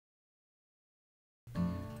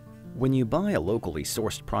When you buy a locally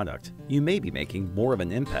sourced product, you may be making more of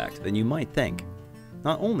an impact than you might think.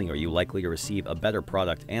 Not only are you likely to receive a better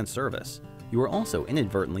product and service, you are also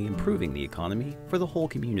inadvertently improving the economy for the whole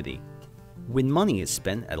community. When money is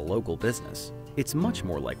spent at a local business, it's much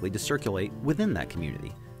more likely to circulate within that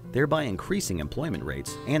community, thereby increasing employment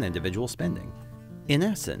rates and individual spending. In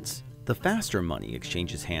essence, the faster money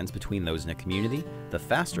exchanges hands between those in a community, the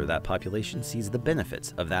faster that population sees the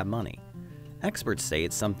benefits of that money. Experts say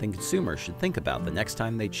it's something consumers should think about the next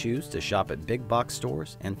time they choose to shop at big box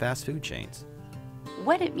stores and fast food chains.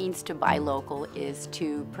 What it means to buy local is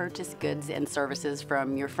to purchase goods and services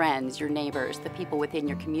from your friends, your neighbors, the people within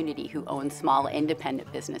your community who own small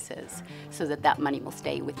independent businesses, so that that money will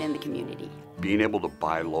stay within the community. Being able to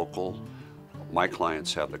buy local, my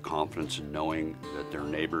clients have the confidence in knowing that their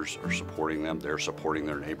neighbors are supporting them, they're supporting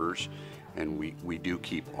their neighbors, and we do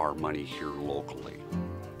keep our money here locally.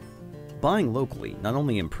 Buying locally not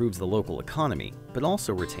only improves the local economy, but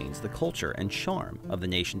also retains the culture and charm of the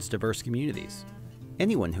nation's diverse communities.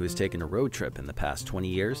 Anyone who has taken a road trip in the past 20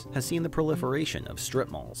 years has seen the proliferation of strip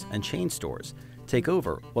malls and chain stores take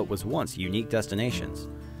over what was once unique destinations.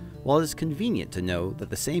 While it is convenient to know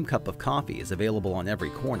that the same cup of coffee is available on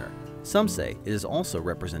every corner, some say it is also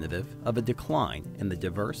representative of a decline in the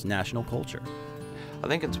diverse national culture. I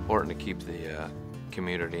think it's important to keep the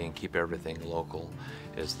community and keep everything local,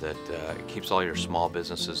 is that it keeps all your small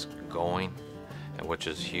businesses going, and which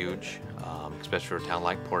is huge, especially for a town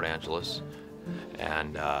like Port Angeles,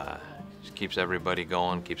 and just keeps everybody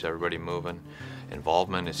going, keeps everybody moving.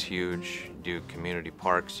 Involvement is huge. You do community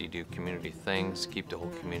parks, you do community things, keep the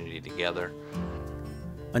whole community together.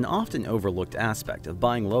 An often overlooked aspect of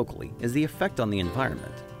buying locally is the effect on the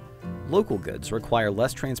environment. Local goods require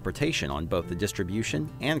less transportation on both the distribution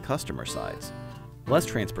and customer sides. Less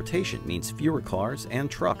transportation means fewer cars and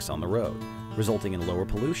trucks on the road, resulting in lower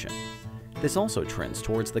pollution. This also trends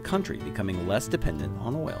towards the country becoming less dependent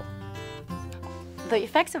on oil. The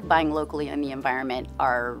effects of buying locally on the environment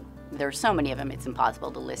there's so many of them, it's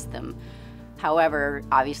impossible to list them. However,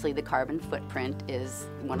 obviously the carbon footprint is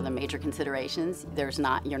one of the major considerations.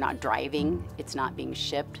 You're not driving, it's not being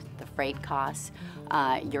shipped, the freight costs,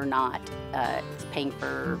 you're not paying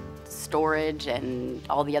for storage and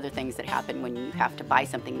all the other things that happen when you have to buy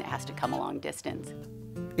something that has to come a long distance.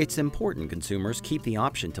 It's important consumers keep the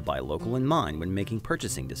option to buy local in mind when making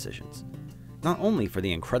purchasing decisions, not only for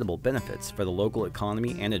the incredible benefits for the local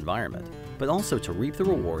economy and environment, but also to reap the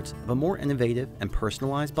rewards of a more innovative and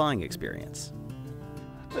personalized buying experience.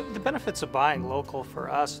 The benefits of buying local for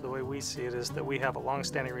us, the way we see it, is that we have a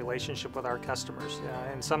long-standing relationship with our customers.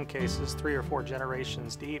 In some cases, 3 or 4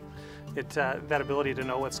 generations deep. That ability to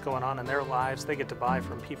know what's going on in their lives, they get to buy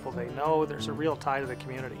from people they know. There's a real tie to the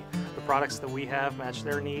community. The products that we have match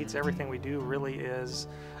their needs. Everything we do really is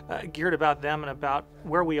geared about them and about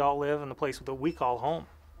where we all live and the place that we call home.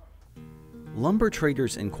 Lumber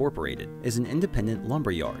Traders Incorporated is an independent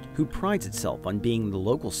lumber yard who prides itself on being the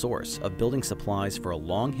local source of building supplies for a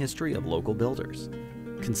long history of local builders.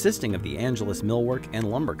 Consisting of the Angelus Millwork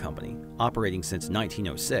and Lumber Company, operating since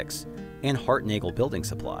 1906, and Hartnagel Building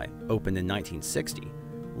Supply, opened in 1960,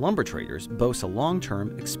 Lumber Traders boasts a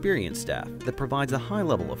long-term, experienced staff that provides a high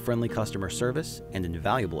level of friendly customer service and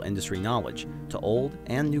invaluable industry knowledge to old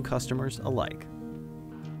and new customers alike.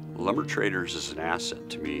 Lumber Traders is an asset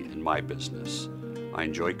to me in my business. I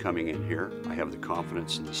enjoy coming in here. I have the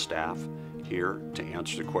confidence in the staff here to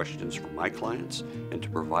answer the questions for my clients and to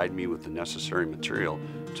provide me with the necessary material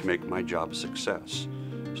to make my job a success.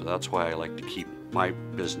 So that's why I like to keep my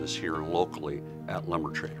business here locally at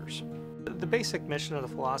Lumber Traders. The basic mission of the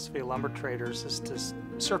philosophy of Lumber Traders is to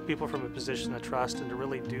serve people from a position of trust and to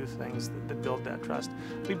really do things that build that trust.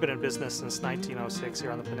 We've been in business since 1906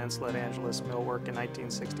 here on the peninsula at Angelus Millwork, in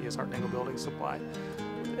 1960 as Hartnagel Building Supply.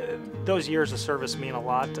 Those years of service mean a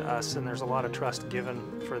lot to us, and there's a lot of trust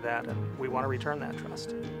given for that, and we want to return that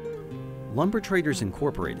trust. Lumber Traders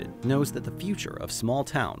Incorporated knows that the future of small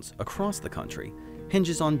towns across the country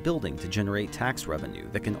hinges on building to generate tax revenue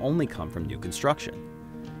that can only come from new construction.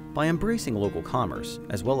 By embracing local commerce,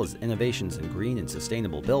 as well as innovations in green and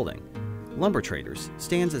sustainable building, Lumber Traders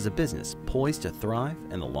stands as a business poised to thrive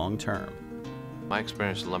in the long term. My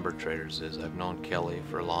experience with Lumber Traders is I've known Kelly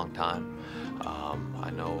for a long time. I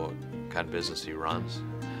know what kind of business he runs.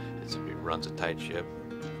 He runs a tight ship.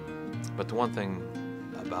 But the one thing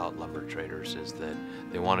about Lumber Traders is that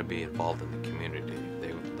they want to be involved in the community.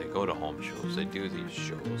 They go to home shows, they do these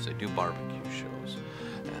shows, they do barbecue shows,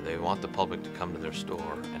 and they want the public to come to their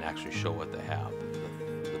store and actually show what they have.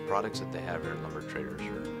 The products that they have here at Lumber Traders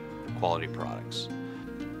are quality products.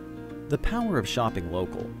 The power of shopping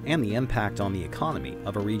local and the impact on the economy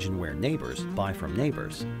of a region where neighbors buy from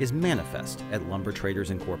neighbors is manifest at Lumber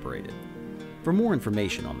Traders Incorporated. For more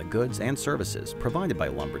information on the goods and services provided by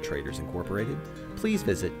Lumber Traders Incorporated, please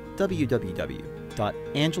visit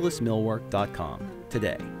www.angelusmillwork.com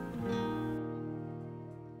today.